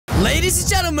Ladies and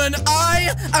gentlemen,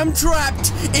 I am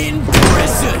trapped in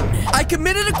prison. I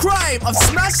committed a crime of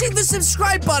smashing the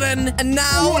subscribe button, and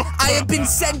now I have been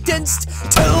sentenced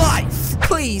to life.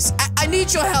 Please, I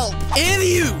need your help. If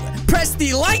you press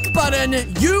the like button,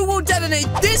 you will detonate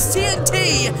this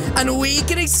TNT, and we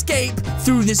can escape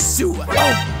through the sewer.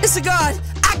 Oh, it's a guard.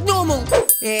 Act normal.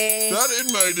 That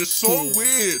inmate is so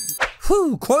weird.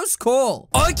 Whew, close call.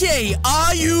 Okay,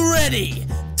 are you ready?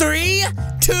 3,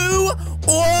 2,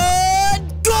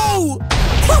 1, go!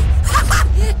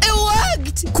 It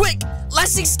worked! Quick,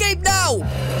 let's escape now!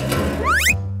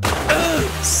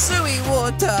 Suey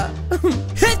water.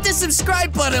 Hit the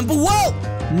subscribe button, but whoa!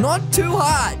 Not too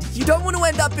hard. You don't want to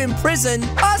end up in prison.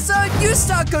 Also, you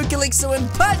start code Calixo and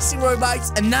purchasing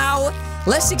Roblox, and now,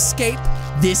 let's escape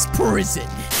this prison.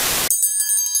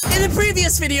 In the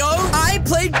previous video, I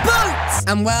played boats,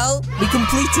 and well, we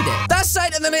completed it. That's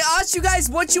right, and then I asked you guys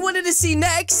what you wanted to see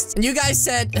next, and you guys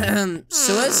said,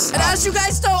 sewers? And as you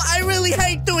guys know, I really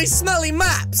hate doing smelly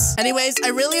maps. Anyways, I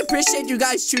really appreciate you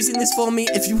guys choosing this for me.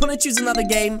 If you want to choose another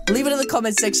game, leave it in the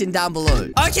comment section down below.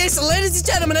 Okay, so ladies and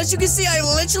gentlemen, as you can see, I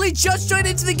literally just joined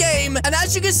into the game, and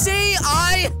as you can see,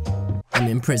 I'm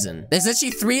in prison. There's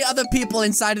actually 3 other people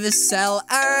inside of this cell,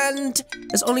 and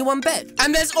there's only 1 bed.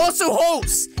 And there's also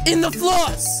holes in the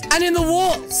floors and in the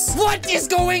walls. What is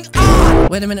going on?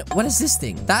 Wait a minute, what is this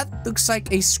thing? That looks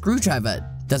like a screwdriver,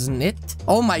 doesn't it?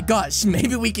 Oh my gosh,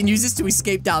 maybe we can use this to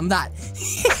escape down that.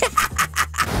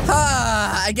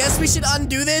 I guess we should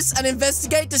undo this and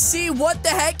investigate to see what the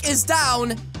heck is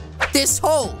down this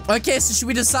hole. Okay, so should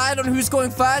we decide on who's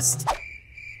going first?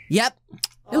 Yep.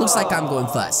 It looks like I'm going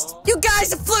first. You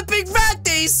guys are flipping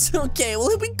ratties! Okay, well,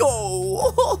 here we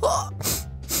go.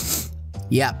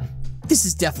 Yep. This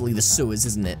is definitely the sewers,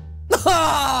 isn't it?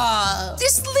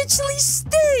 This literally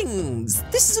stings.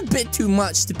 This is a bit too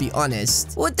much, to be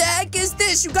honest. What the heck is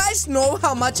this? You guys know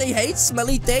how much I hate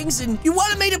smelly things, and you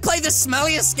wanted me to play the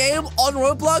smelliest game on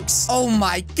Roblox? Oh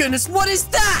my goodness, what is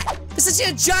that? It's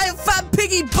actually a giant fat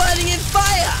piggy burning in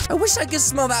fire. I wish I could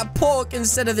smell that pork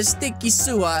instead of the stinky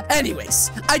sewer.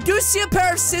 Anyways, I do see a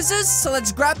pair of scissors, so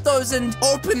let's grab those and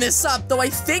open this up. Though I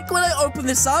think when I open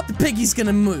this up, the piggy's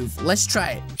gonna move. Let's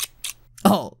try it.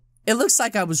 Oh. It looks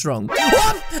like I was wrong.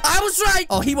 Oh, I was right.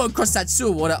 Oh, he won't cross that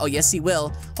sewer water. Oh, yes, he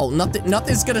will. Oh,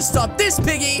 nothing's gonna stop this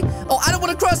piggy. Oh, I don't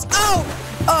want to cross. Oh,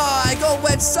 I got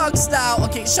wet socks now.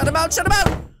 Okay, shut him out. Shut him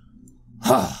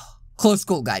out. Close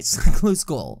call, guys. Close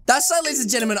call. That's right, ladies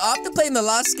and gentlemen. After playing the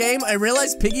last game, I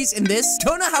realized piggies in this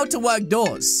don't know how to work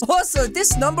doors. Also,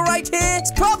 this number right here,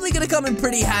 it's probably gonna come in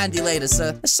pretty handy later,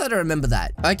 so let's try to remember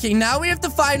that. Okay, now we have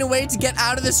to find a way to get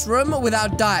out of this room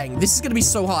without dying. This is gonna be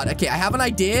so hard. Okay, I have an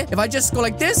idea. If I just go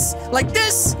like this,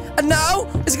 and now,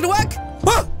 is it gonna work?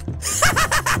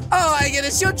 Oh my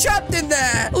goodness, you're trapped in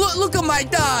there. Look at my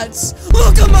dance.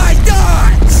 Look at my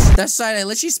dance. That's right, I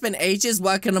literally spent ages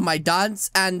working on my dance,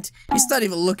 and he's not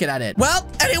even looking at it. Well,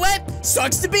 anyway,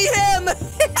 sucks to be him.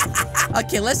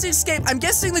 Okay, let's escape. I'm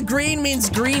guessing the green means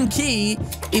green key,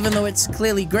 even though it's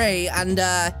clearly gray. And,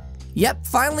 yep,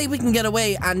 finally we can get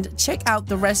away and check out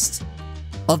the rest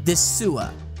of this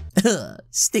sewer.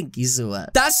 Stinky sewer.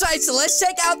 That's right, so let's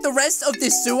check out the rest of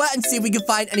this sewer and see if we can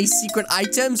find any secret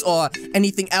items or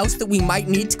anything else that we might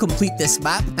need to complete this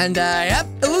map. And, yep,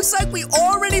 it looks like we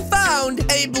already found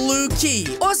a blue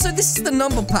key. Also, this is the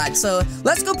number pad, so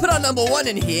let's go put our number 1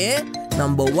 in here.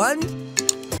 Number 1.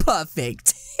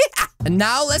 Perfect. And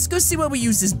now, let's go see where we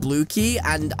use this blue key,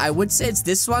 and I would say it's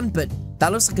this one, but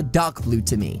that looks like a dark blue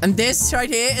to me. And this right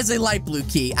here is a light blue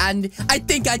key, and I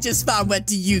think I just found where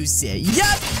to use it.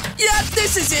 Yep,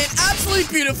 this is it.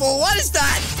 Absolutely beautiful. What is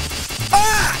that?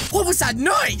 Ah! What was that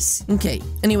noise? Okay,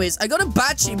 anyways, I got a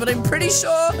battery, but I'm pretty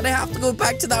sure that I have to go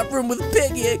back to that room with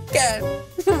Piggy again.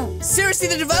 Seriously,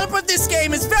 the developer of this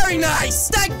game is very nice.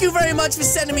 Thank you very much for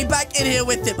sending me back in here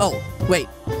with him. Oh, wait.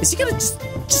 Is he gonna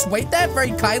just wait there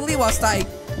very kindly whilst I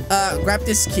grab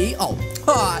this key? Oh,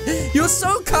 you're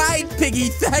so kind, Piggy.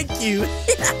 Thank you.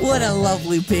 What a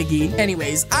lovely piggy.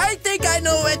 Anyways, I think I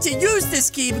know where to use this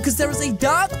key because there is a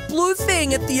dark blue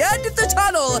thing at the end of the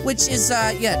tunnel, which is,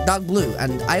 yeah, dark blue.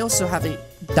 And I also have a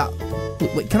dark...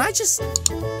 Wait, can I just...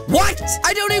 What?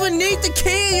 I don't even need the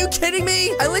key. Are you kidding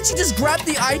me? I literally just grabbed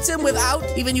the item without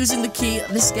even using the key.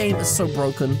 This game is so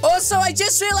broken. Also, I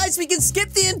just realized we can skip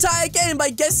the entire game by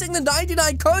guessing the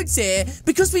 99 codes here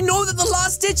because we know that the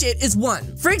last digit is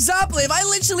 1. For example, if I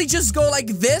literally just go like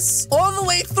this all the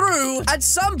way through, at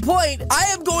some point, I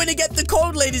am going to get the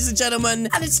code, ladies and gentlemen,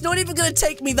 and it's not even going to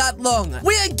take me that long.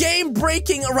 We are game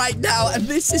breaking right now, and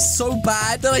this is so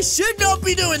bad that I should not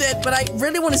be doing it, but I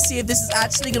really want to see if this is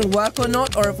actually going to work or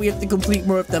not, or if we have to complete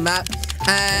more of the map.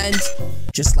 And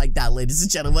Just like that, ladies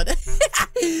and gentlemen.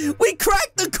 We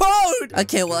cracked the code.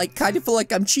 Okay, well, I kind of feel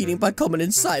like I'm cheating by coming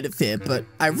inside of here, but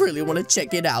I really want to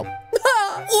check it out.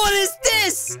 What is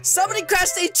this? Somebody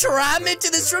crashed a tram into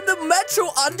this room, the Metro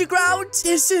Underground.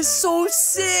 This is so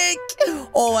sick.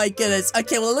 Oh my goodness.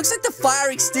 Okay, well, it looks like the fire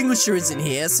extinguisher is in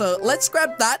here, so let's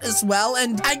grab that as well.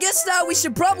 And I guess now we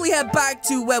should probably head back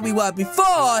to where we were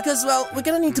before, because, well, we're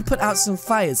gonna need to put out some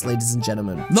fires, ladies and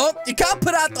gentlemen. Nope, you can't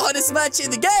put out the hottest match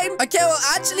in the game. Okay, well,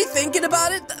 actually thinking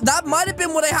about it, that might have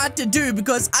been what I had to do,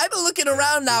 because I've been looking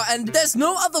around now, and there's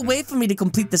no other way for me to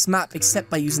complete this map except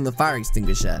by using the fire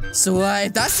extinguisher. So,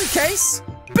 if that's the case,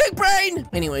 big brain!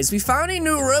 Anyways, we found a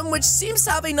new room, which seems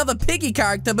to have another Piggy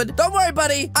character, but don't worry,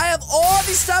 buddy. I have all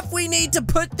the stuff we need to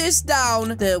put this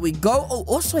down. There we go. Oh,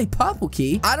 also a purple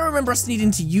key. I don't remember us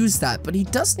needing to use that, but he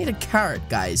does need a carrot,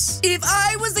 guys. If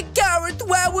I was a carrot,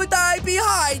 where would I be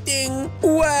hiding?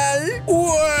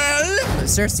 Well.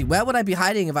 Seriously, where would I be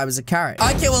hiding if I was a carrot?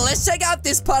 Okay, well, let's check out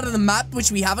this part of the map,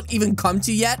 which we haven't even come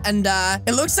to yet, and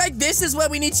it looks like this is where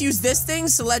we need to use this thing,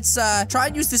 so let's try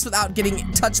and use this without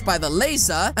getting touched by the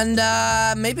laser. And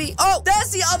maybe, oh,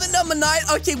 there's the other number 9.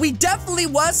 Okay, we definitely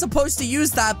were supposed to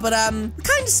use that, but we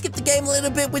kind of skipped the game a little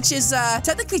bit, which is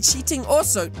technically cheating.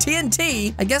 Also,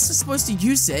 TNT, I guess we're supposed to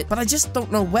use it, but I just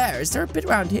don't know where. Is there a bit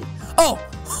around here? Oh,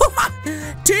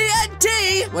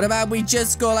 TNT. What about we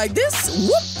just go like this?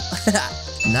 Whoop.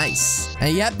 Nice.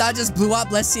 And yep, that just blew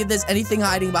up. Let's see if there's anything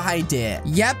hiding behind here.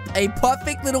 Yep, a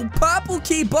perfect little purple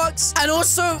key box. And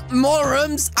also more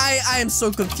rooms. I am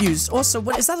so confused. Also,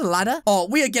 what is that, a ladder? Oh,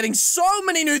 we are getting so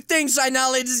many new things right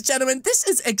now, ladies and gentlemen. This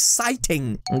is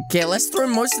exciting. Okay, let's throw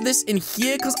most of this in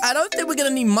here because I don't think we're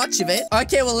gonna need much of it.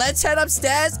 Okay, well, let's head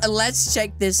upstairs and let's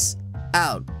check this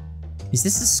out. Is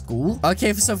this a school?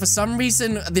 Okay, so for some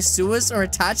reason, the sewers are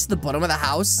attached to the bottom of the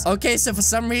house. Okay, so for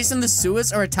some reason, the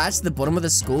sewers are attached to the bottom of the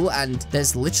school, and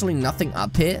there's literally nothing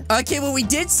up here. Okay, well, we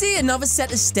did see another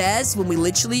set of stairs when we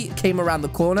literally came around the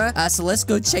corner. So let's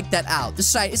go check that out. The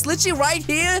site is literally right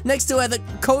here next to where the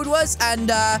code was,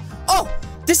 and, oh,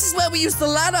 this is where we used the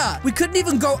ladder. We couldn't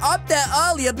even go up there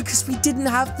earlier because we didn't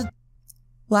have the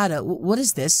ladder. What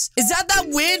is this? Is that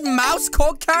weird mouse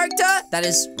called character? That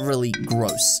is really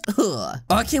gross. Ugh.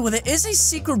 Okay, well, there is a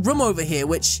secret room over here,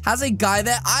 which has a guy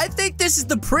there. I think this is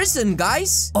the prison,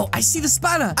 guys. Oh, I see the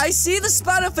spanner. I see the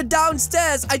spanner for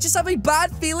downstairs. I just have a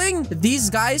bad feeling that these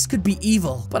guys could be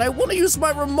evil. But I want to use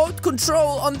my remote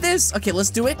control on this. Okay,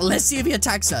 let's do it. Let's see if he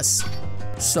attacks us.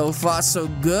 So far, so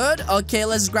good. Okay,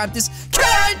 let's grab this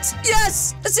carrot.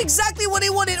 Yes, that's exactly what he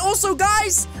wanted. Also,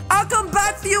 guys, I'll come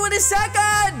back for you in a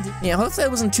second. Yeah, hopefully I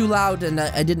wasn't too loud and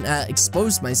I didn't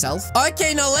expose myself.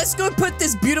 Okay, now let's go put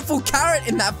this beautiful carrot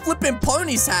in that flipping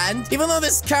pony's hand. Even though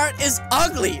this carrot is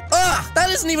ugly. Ugh,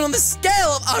 that isn't even on the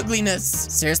scale of ugliness.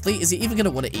 Seriously, is he even gonna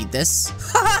want to eat this?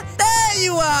 Haha, there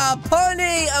you are,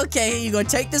 pony. Okay, here you go.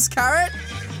 Take this carrot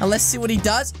and let's see what he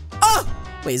does. Oh,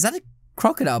 wait, is that a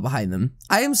crocodile behind them?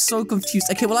 I am so confused.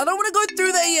 Okay, well, I don't want to go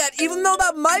through there yet, even though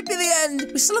that might be the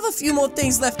end. We still have a few more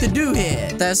things left to do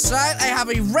here. That's right. I have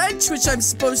a wrench, which I'm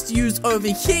supposed to use over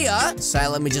here. So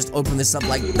let me just open this up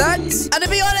like that. And to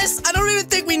be honest, I don't even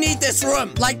think we need this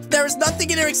room. Like, there is nothing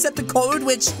in here except the code,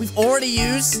 which we've already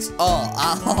used. Oh,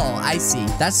 I see.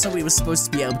 That's so we were supposed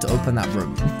to be able to open that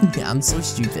room. Yeah, I'm so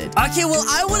stupid. Okay, well,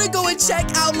 I want to go and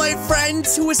check out my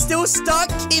friends who are still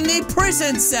stuck in the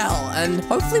prison cell. And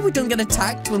hopefully we don't get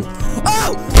attacked when... Oh!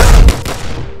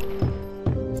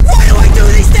 Why do I do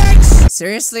these things?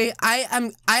 Seriously, I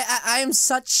am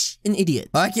such an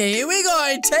idiot. Okay, here we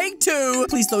go. Take 2.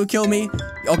 Please don't kill me.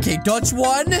 Okay, dodge 1.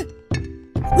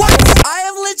 What? I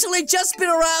have literally just been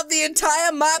around the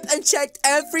entire map and checked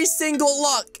every single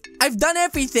lock. I've done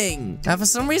everything. Now, for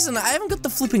some reason, I haven't got the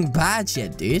flipping badge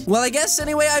yet, dude. Well, I guess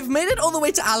anyway, I've made it all the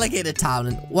way to Alligator Town.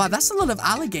 And wow, that's a lot of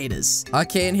alligators.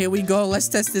 Okay, and here we go. Let's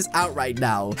test this out right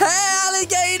now. Hey,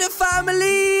 alligator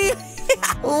family.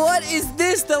 What is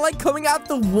this? They're like coming out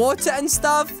the water and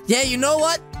stuff. Yeah, you know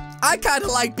what? I kind of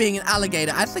like being an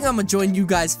alligator. I think I'm gonna join you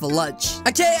guys for lunch.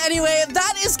 Okay, anyway,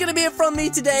 that is gonna be it from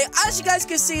me today. As you guys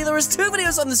can see, there is 2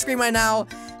 videos on the screen right now.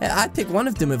 I'd pick one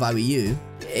of them if I were you.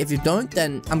 If you don't,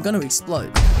 then I'm gonna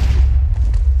explode.